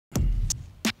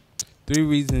3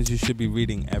 reasons you should be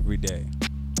reading every day.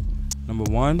 Number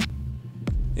 1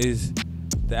 is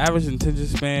the average attention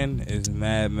span is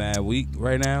mad weak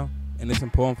right now, and it's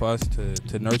important for us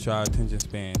to nurture our attention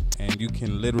span, and you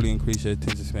can literally increase your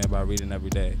attention span by reading every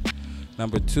day.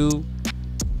 Number 2,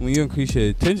 when you increase your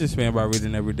attention span by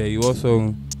reading every day, you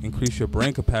also increase your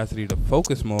brain capacity to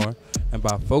focus more, and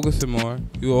by focusing more,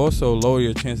 you also lower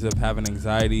your chances of having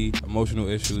anxiety, emotional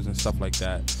issues, and stuff like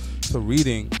that. So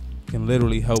reading can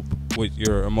literally help with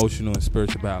your emotional and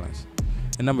spiritual balance.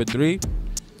 And number 3,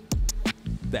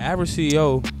 the average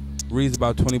CEO reads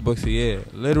about 20 books a year.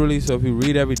 Literally, so if you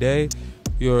read every day,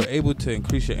 you're able to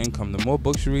increase your income. The more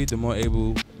books you read, the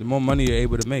more money you're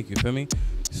able to make, you feel me?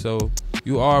 So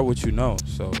you are what you know.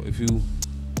 So if you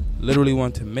literally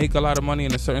want to make a lot of money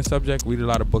in a certain subject, read a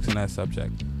lot of books in that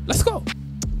subject. Let's go.